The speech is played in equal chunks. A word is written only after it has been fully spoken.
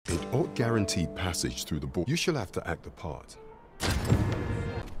or guaranteed passage through the border. You shall have to act the part.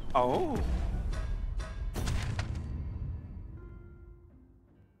 Oh.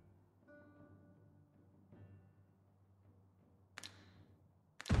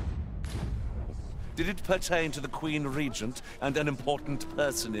 Did it pertain to the Queen Regent and an important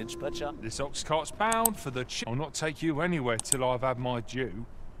personage, perchance? This Oxcart's bound for the I'll not take you anywhere till I've had my due.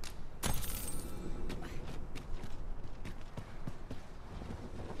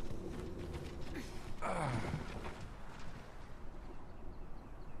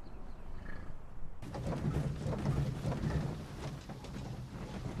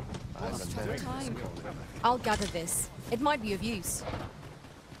 Time. I'll gather this. It might be of use.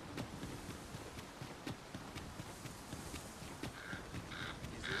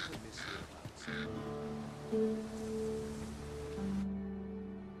 I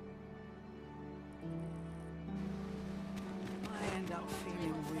end up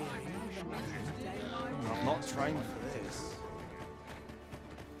feeling weary. I'm not trained for this.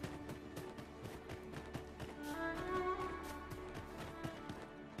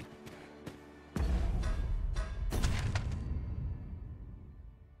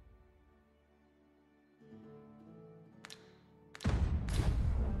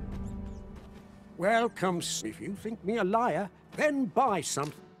 Welcome. If you think me a liar, then buy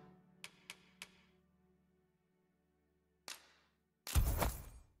something.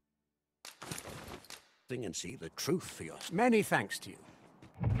 And see the truth for yourself. Many thanks to you.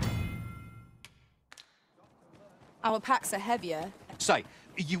 Our packs are heavier. Say,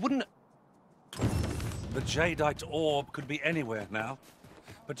 you wouldn't... The jadeite orb could be anywhere now.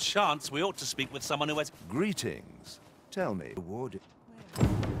 But chance we ought to speak with someone who has... Greetings. Tell me, would...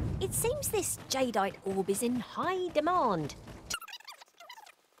 It seems this jadeite orb is in high demand.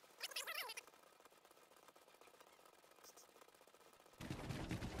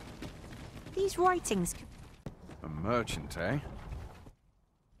 These writings... A merchant, eh?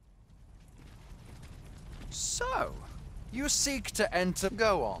 So, you seek to enter...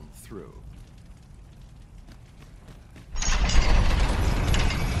 Go on through.